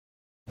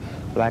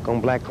black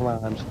on black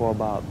crimes for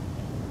about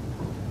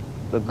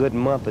a good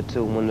month or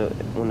two when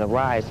the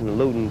riots and the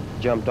looting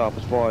jumped off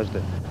as far as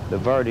the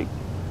verdict.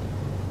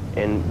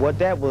 And what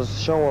that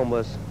was showing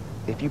was,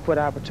 if you put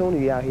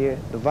opportunity out here,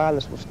 the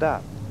violence will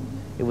stop.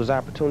 It was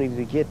opportunity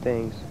to get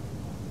things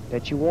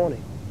that you wanted.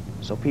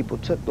 So people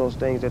took those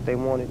things that they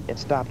wanted and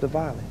stopped the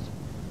violence.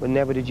 But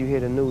never did you hear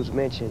the news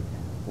mention,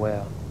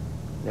 well,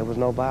 there was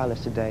no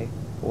violence today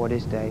or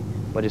this day.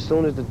 But as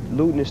soon as the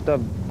looting and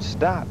stuff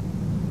stopped,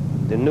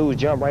 the news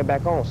jumped right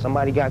back on.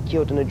 Somebody got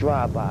killed in a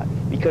drive-by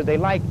because they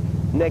like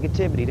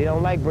negativity. They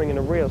don't like bringing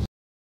the real.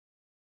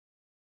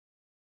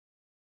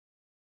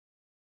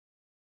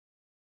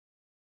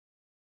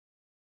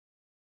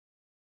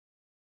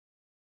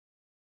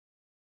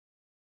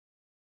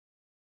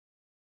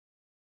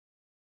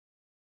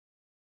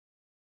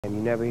 And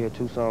you never hear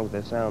two songs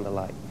that sound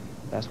alike.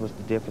 That's what's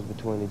the difference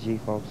between the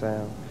G-Funk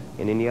sound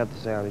and any other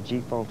sound. The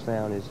G-Funk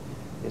sound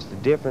it's the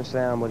different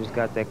sound, but it's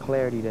got that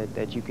clarity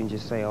that you can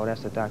just say, oh,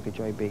 that's a Dr.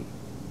 Dre beat.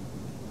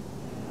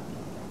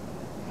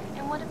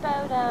 And what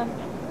about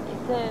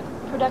the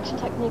production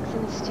techniques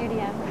in the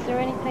studio? Is there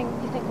anything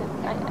you think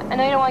that, I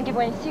know you don't want to give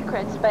away any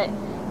secrets, but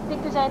you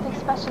think there's anything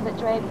special that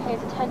Dre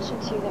pays attention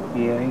to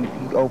them?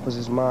 Yeah, he opens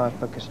his mind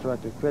for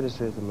constructive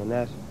criticism, and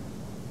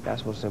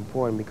that's what's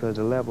important, because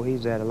the level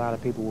he's at, a lot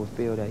of people will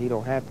feel that he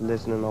don't have to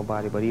listen to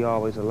nobody, but he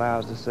always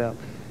allows himself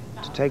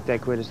to take that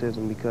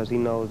criticism because he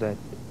knows that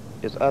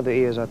there's other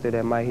ears out there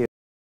that might hear.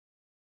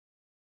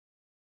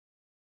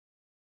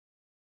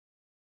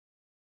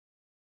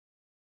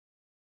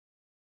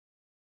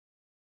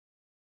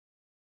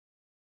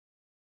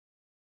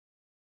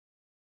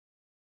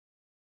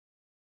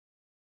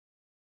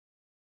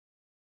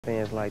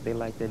 Fans they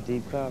like that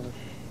deep cover.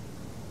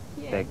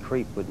 Yeah. That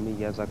creep with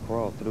me as I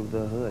crawl through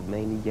the hood.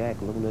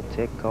 Maniac,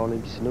 lunatic,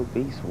 calling Snoop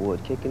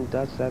Eastwood, kicking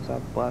dust as I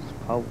bust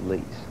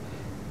police.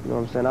 You know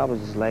what I'm saying? I was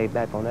just laid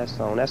back on that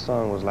song. That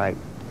song was like,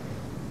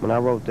 when I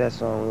wrote that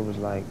song, it was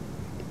like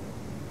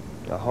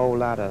a whole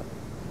lot of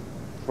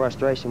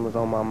frustration was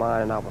on my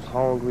mind, and I was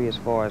hungry as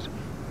far as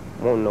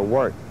wanting to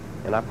work.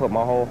 And I put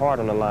my whole heart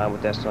on the line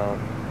with that song.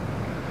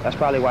 That's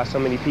probably why so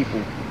many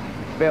people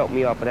felt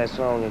me off of that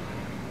song and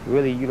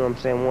really, you know what I'm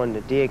saying,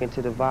 wanted to dig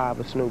into the vibe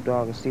of Snoop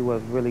Dogg and see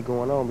what was really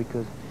going on,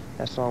 because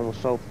that song was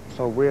so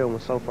real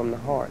and so from the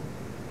heart.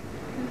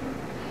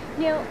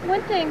 You know,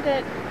 one thing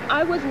that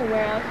I wasn't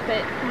aware of,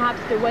 but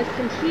perhaps there was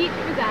some heat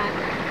for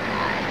that,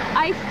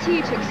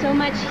 Ice-T took so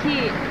much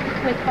heat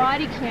with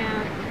Body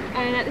Cam,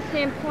 and at the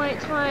same point in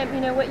time,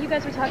 you know, what you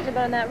guys were talking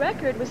about on that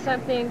record was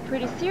something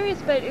pretty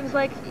serious, but it was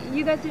like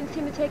you guys didn't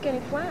seem to take any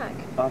flack.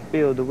 I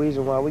feel the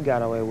reason why we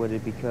got away with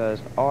it because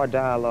our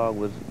dialogue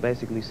was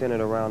basically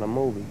centered around a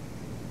movie.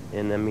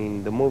 And I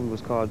mean, the movie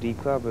was called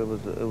Deep Cover. It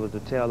was the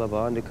tale of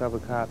an undercover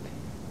cop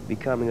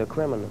becoming a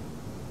criminal,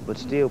 but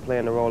still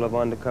playing the role of an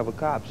undercover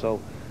cop.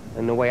 So,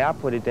 and the way I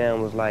put it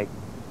down was like,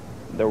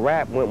 the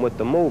rap went with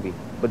the movie.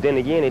 But then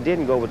again, it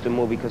didn't go with the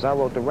movie because I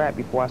wrote the rap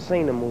before I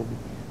seen the movie.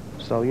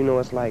 So, you know,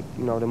 it's like,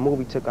 you know, the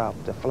movie took out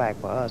the flack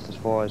for us as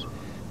far as,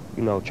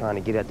 you know, trying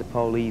to get at the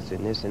police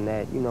and this and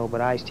that, you know, but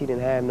Ice-T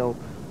didn't have no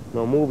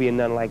movie or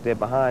nothing like that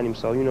behind him,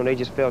 so, you know, they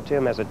just felt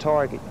him as a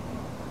target.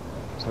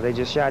 So they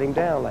just shot him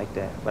down like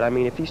that. But, I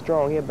mean, if he's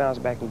strong, he'll bounce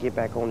back and get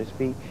back on his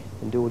feet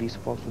and do what he's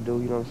supposed to do,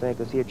 you know what I'm saying,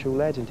 because he's a true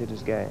legend to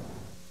this game.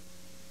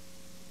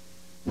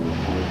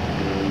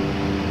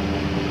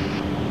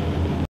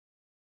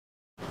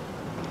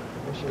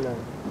 What's your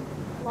name?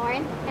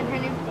 Lauren, and her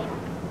name's Dana.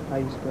 How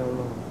you spell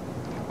Lauren?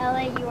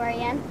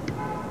 L-A-U-R-E-N.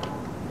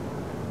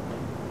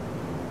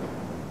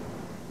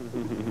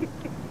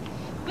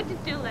 What's it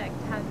feel like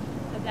to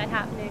have that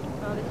happening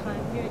all the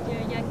time? You're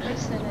a young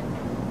person,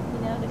 and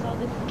you know there's all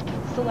this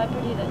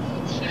celebrity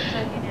that's huge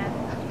on you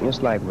now.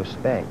 It's like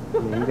respect. I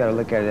mean, you gotta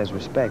look at it as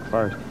respect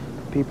first.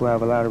 People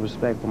have a lot of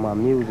respect for my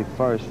music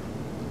first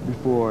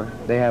before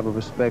they have a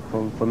respect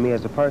for me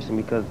as a person,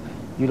 because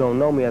you don't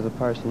know me as a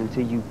person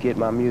until you get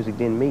my music,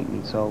 then meet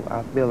me. So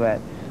I feel that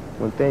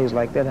when things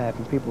like that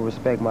happen, people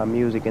respect my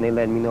music and they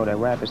let me know that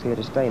rap is here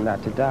to stay,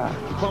 not to die.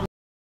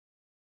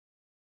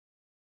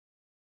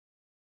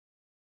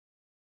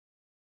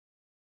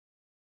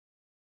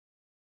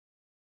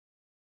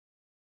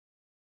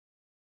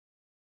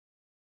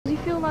 Do you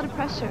feel a lot of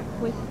pressure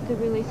with the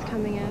release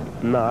coming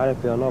out? No, I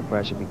didn't feel no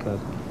pressure because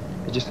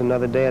it's just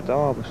another day at the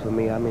office for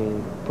me. I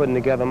mean, putting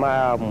together my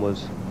album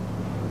was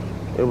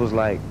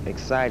like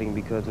exciting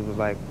because it was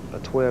like a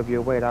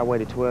 12-year wait. I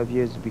waited 12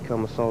 years to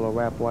become a solo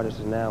rap artist,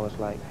 and now it's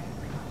like,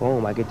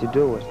 boom, I get to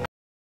do it.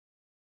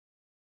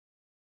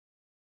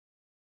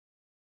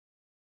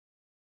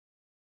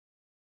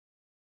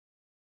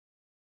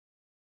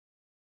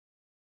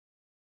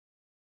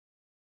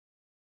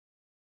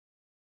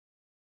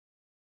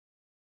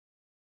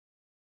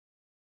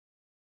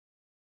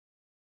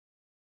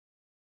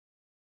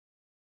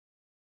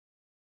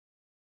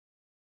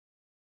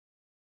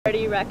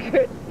 Party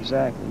record.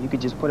 Exactly. You could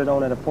just put it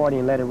on at a party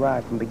and let it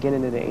ride from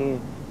beginning to the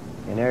end,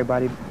 and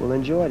everybody will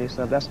enjoy this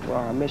stuff. That's what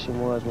our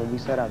mission was when we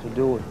set out to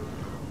do it,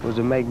 was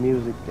to make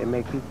music that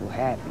make people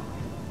happy.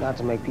 not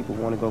to make people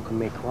want to go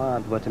commit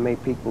crimes, but to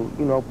make people,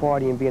 you know,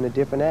 party and be in a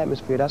different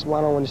atmosphere. That's why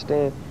I don't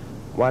understand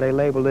why they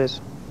label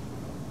this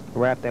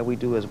rap that we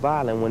do as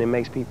violent when it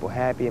makes people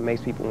happy, it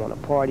makes people want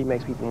to party,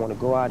 makes people want to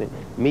go out and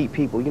meet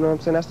people. You know what I'm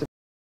saying? That's the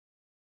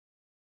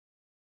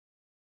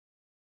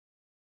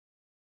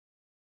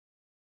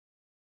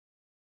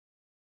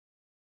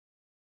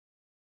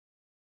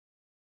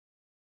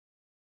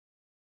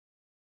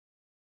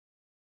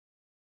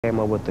came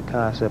up with the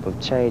concept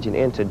of changing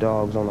into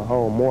dogs on the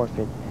whole,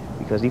 morphing,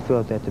 because he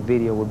felt that the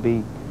video would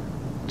be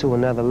to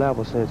another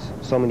level since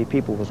so many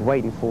people was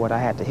waiting for it. I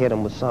had to hit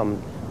them with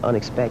something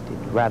unexpected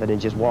rather than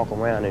just walk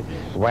around and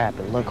rap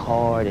and look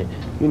hard and,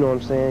 you know what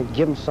I'm saying,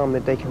 give them something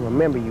that they can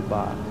remember you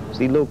by.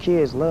 See, little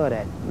kids love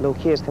that. Little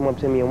kids come up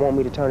to me and want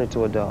me to turn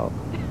into a dog.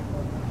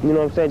 You know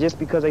what I'm saying? Just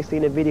because they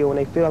seen the video and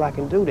they feel I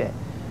can do that.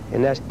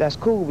 And that's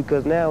cool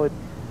because now it,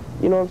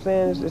 you know what I'm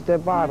saying? It's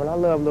that vibe, and I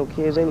love little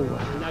kids anyway.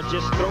 Now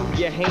just throw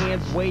your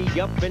hands way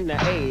up in the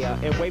air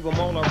and wave them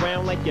all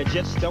around like you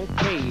just don't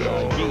care.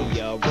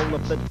 Yeah, roll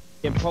up the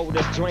and pour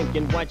the drink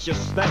and watch your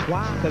stink,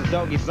 cause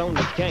doggy's on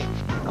the game.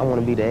 I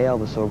want to be the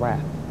Elvis of rap.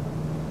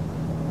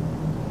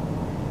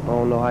 I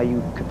don't know how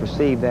you could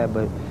perceive that,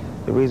 but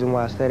the reason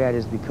why I say that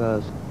is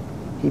because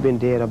he been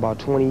dead about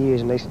 20 years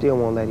and they still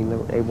won't let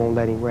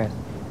him rest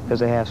because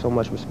they have so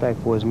much respect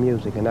for his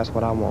music, and that's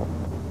what I want.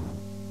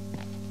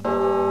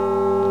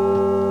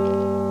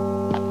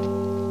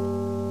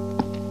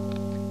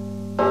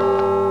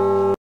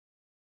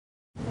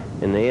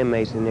 And the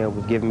inmates in there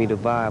was giving me the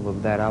vibe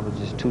of that I was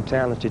just too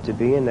talented to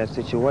be in that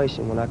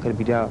situation when I could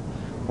be out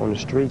on the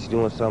streets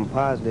doing something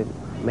positive,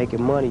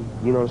 making money,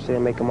 you know what I'm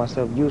saying, making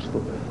myself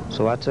useful.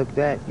 So I took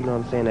that, you know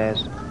what I'm saying,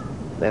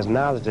 as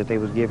knowledge that they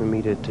was giving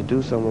me to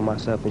do something with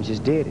myself and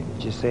just did it.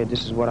 Just said,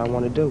 this is what I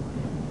want to do.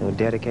 And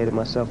dedicated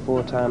myself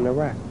full-time to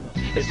rap.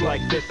 It's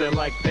like this and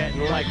like that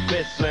and like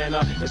this and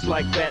it's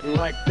like that and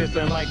like this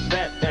and like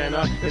that and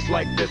it's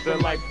like this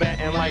and like that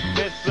and like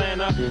this and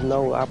There's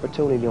no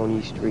opportunity on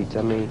these streets.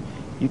 I mean,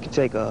 you can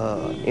take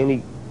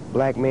any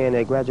black man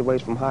that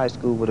graduates from high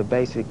school with a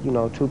basic, you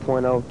know,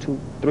 2.0,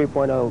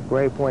 3.0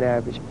 grade point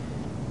average,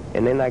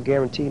 and they're not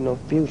guaranteed no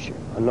future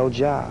or no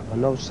job or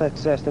no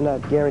success. They're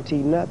not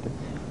guaranteed nothing.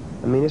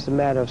 I mean, it's a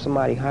matter of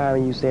somebody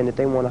hiring you, saying that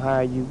they want to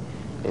hire you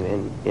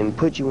and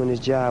put you in this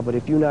job, but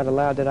if you're not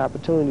allowed that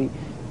opportunity,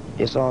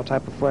 it's all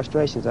type of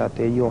frustrations out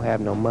there. You don't have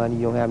no money,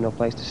 you don't have no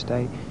place to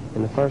stay,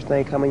 and the first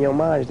thing coming in your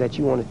mind is that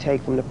you want to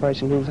take from the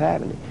person who's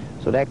having it.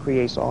 So that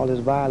creates all this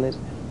violence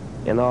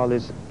and all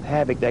this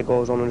havoc that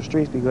goes on in the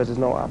streets because there's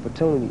no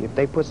opportunity. If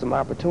they put some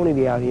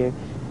opportunity out here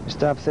and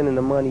stop sending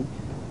the money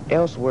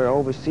elsewhere,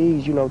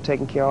 overseas, you know,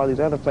 taking care of all these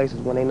other places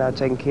when they're not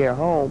taking care of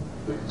home,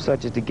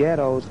 such as the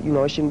ghettos, you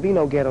know, it shouldn't be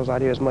no ghettos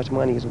out here as much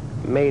money is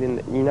made in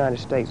the United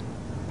States.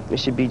 There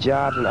should be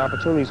jobs and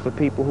opportunities for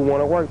people who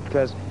want to work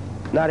because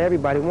not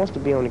everybody wants to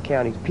be on the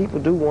county. People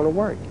do want to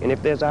work, and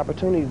if there's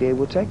opportunity, they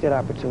will take that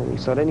opportunity.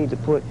 So they need to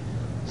put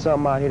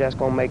something out here that's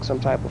going to make some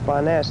type of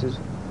finances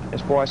as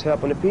far as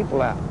helping the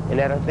people out. And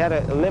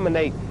that'll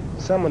eliminate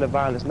some of the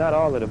violence, not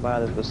all of the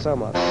violence, but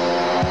some of it.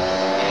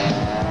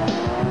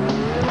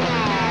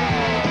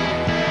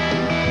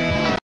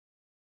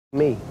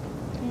 Me,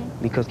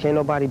 because can't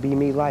nobody be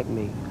me like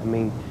me. I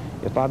mean,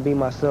 if I be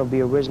myself,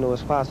 be original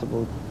as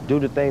possible,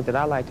 do the things that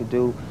I like to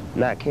do,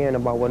 not caring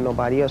about what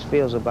nobody else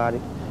feels about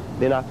it,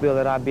 then I feel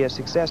that I'll be a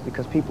success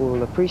because people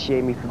will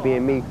appreciate me for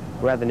being me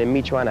rather than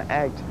me trying to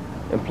act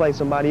and play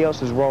somebody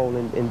else's role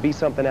and be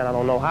something that I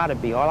don't know how to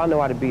be. All I know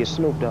how to be is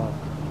Snoop Dogg.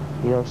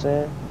 You know what I'm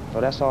saying?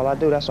 So that's all I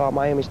do. That's all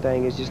my image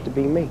thing is, just to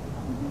be me.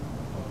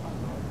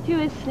 Who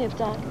is Snoop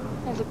Dogg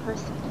as a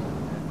person?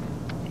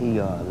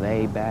 He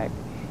laid back,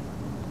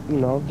 you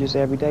know, just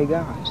everyday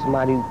guy.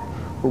 Somebody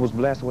who was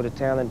blessed with a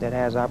talent that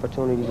has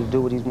opportunity to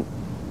do what he's,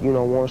 you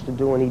know, wants to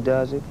do, and he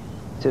does it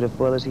to the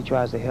fullest. He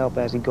tries to help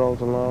as he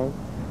goes along.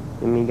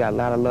 I mean, he got a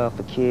lot of love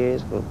for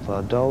kids, for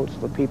adults,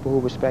 for people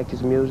who respect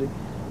his music.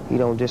 He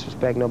don't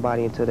disrespect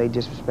nobody until they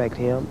disrespect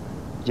him.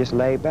 Just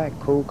laid back,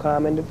 cool,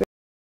 calm individual.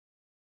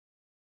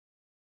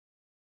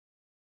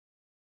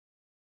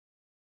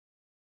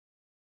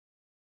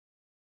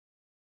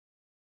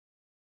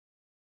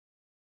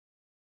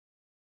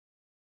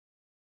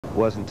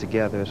 Wasn't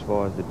together as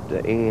far as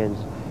the ends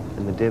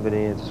and the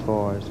dividends, as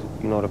far as,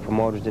 you know, the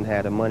promoters didn't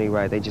have the money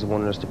right. They just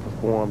wanted us to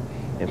perform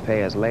and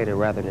pay us later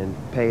rather than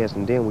pay us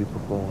and then we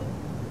perform.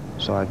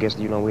 So I guess,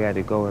 you know, we had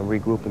to go and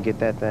regroup and get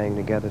that thing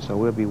together. So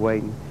we'll be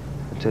waiting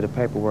until the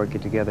paperwork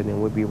get together,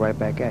 then we'll be right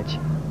back at you.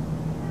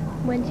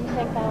 When do you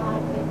think that'll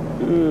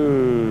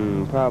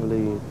happen?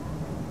 Probably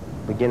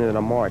beginning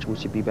of March, we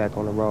should be back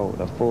on the road,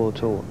 a full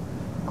tour,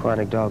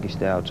 Chronic Doggy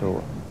style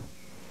tour.